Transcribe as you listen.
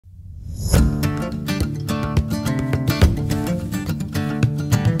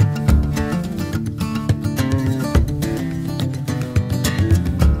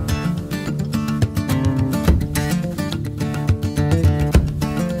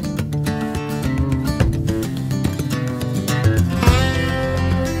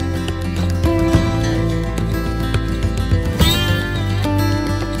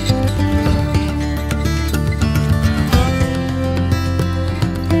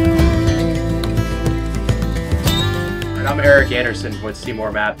I'm Eric Anderson with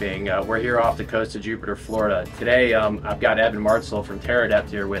CMOR Mapping. We're here off the coast of Jupiter, Florida. Today I've got Evan Martzel from Terradepth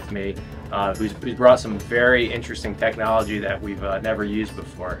here with me, who's brought some very interesting technology that we've never used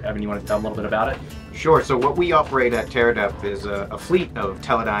before. Evan, you want to tell them a little bit about it? Sure. So what we operate at Terradepth is a fleet of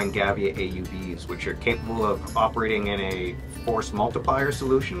Teledyne Gavia AUVs, which are capable of operating in a force multiplier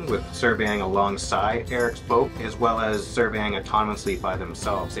solution with surveying alongside Eric's boat, as well as surveying autonomously by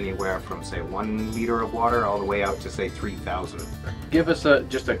themselves, anywhere from say 1 meter of water all the way out to say 3,000. Give us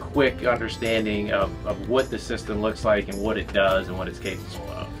just a quick understanding of what the system looks like and what it does and what it's capable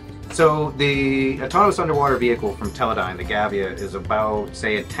of. So the autonomous underwater vehicle from Teledyne, the Gavia, is about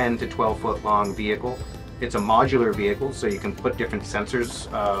say a 10 to 12 foot long vehicle. It's a modular vehicle, so you can put different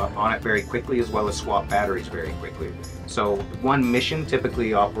sensors on it very quickly, as well as swap batteries very quickly. So one mission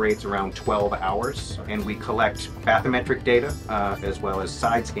typically operates around 12 hours, and we collect bathymetric data as well as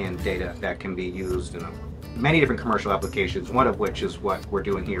side scan data that can be used in many different commercial applications, one of which is what we're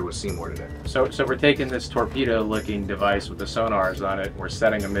doing here with CMOR today. So we're taking this torpedo-looking device with the sonars on it, we're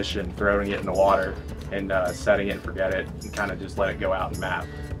setting a mission, throwing it in the water, and setting it and forget it, and kind of just let it go out and map.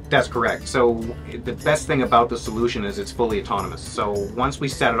 That's correct. So the best thing about the solution is it's fully autonomous. So once we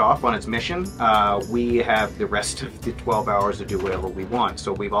set it off on its mission, we have the rest of the 12 hours to do whatever we want.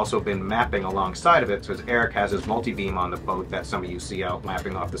 So we've also been mapping alongside of it. So as Eric has his multi-beam on the boat that some of you see out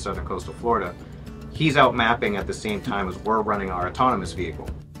mapping off the southern coast of Florida, he's out mapping at the same time as we're running our autonomous vehicle.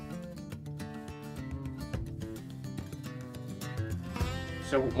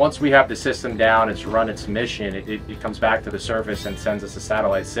 So once we have the system down, it's run its mission, it comes back to the surface and sends us a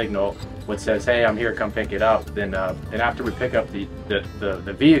satellite signal which says, hey, I'm here, come pick it up. Then after we pick up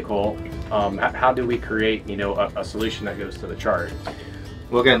the vehicle, how do we create, a solution that goes to the chart?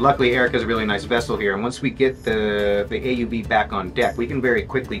 Well, again, luckily Eric has a really nice vessel here, and once we get the AUV back on deck, we can very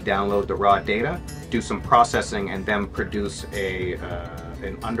quickly download the raw data, do some processing, and then produce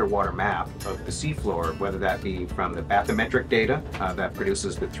an underwater map of the seafloor, whether that be from the bathymetric data that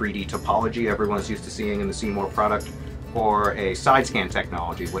produces the 3D topology everyone's used to seeing in the CMOR product, or a side scan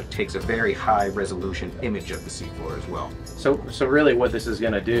technology, which takes a very high resolution image of the seafloor as well. So really what this is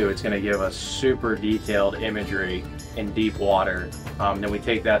going to do, it's going to give us super detailed imagery in deep water. Then we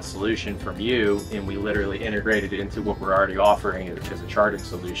take that solution from you and we literally integrate it into what we're already offering as a charting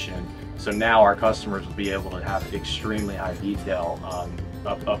solution. So now our customers will be able to have extremely high detail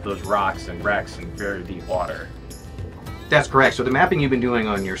of those rocks and wrecks in very deep water. That's correct. So the mapping you've been doing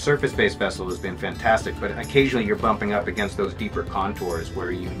on your surface-based vessel has been fantastic, but occasionally you're bumping up against those deeper contours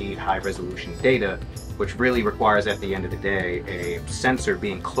where you need high-resolution data, which really requires, at the end of the day, a sensor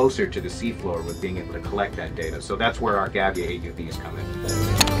being closer to the seafloor with being able to collect that data. So that's where our Gavia AUVs come in.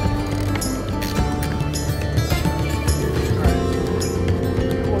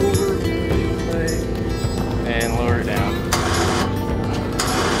 And lower it down.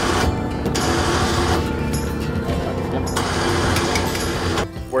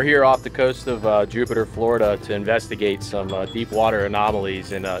 We're here off the coast of Jupiter, Florida to investigate some deep water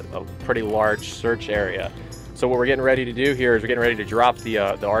anomalies in a pretty large search area. So what we're getting ready to do here is we're getting ready to drop the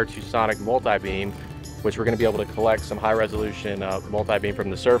R2 sonic multi-beam, which we're going to be able to collect some high resolution multi-beam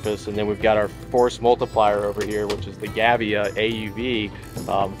from the surface. And then we've got our force multiplier over here, which is the Gavia AUV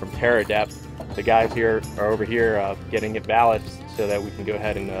from Terradepth. The guys here are over here getting it balanced so that we can go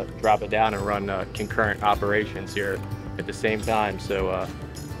ahead and drop it down and run concurrent operations here at the same time. So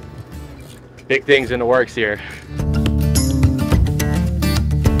big things in the works here.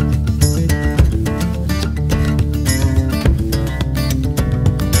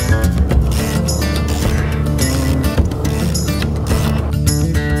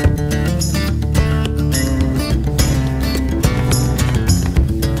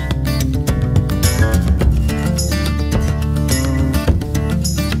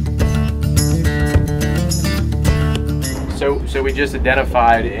 So we just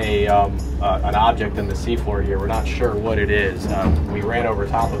identified an object in the seafloor here. We're not sure what it is. We ran over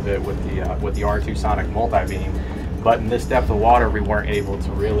top of it with the R2 sonic multi-beam, but in this depth of water we weren't able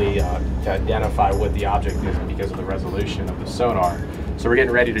to really to identify what the object is because of the resolution of the sonar. So we're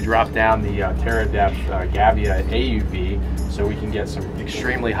getting ready to drop down the Terradepth Gavia AUV so we can get some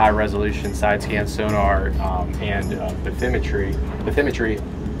extremely high resolution side scan sonar and bathymetry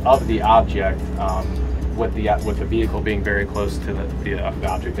of the object, with the vehicle being very close to the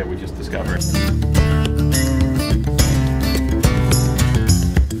object that we just discovered.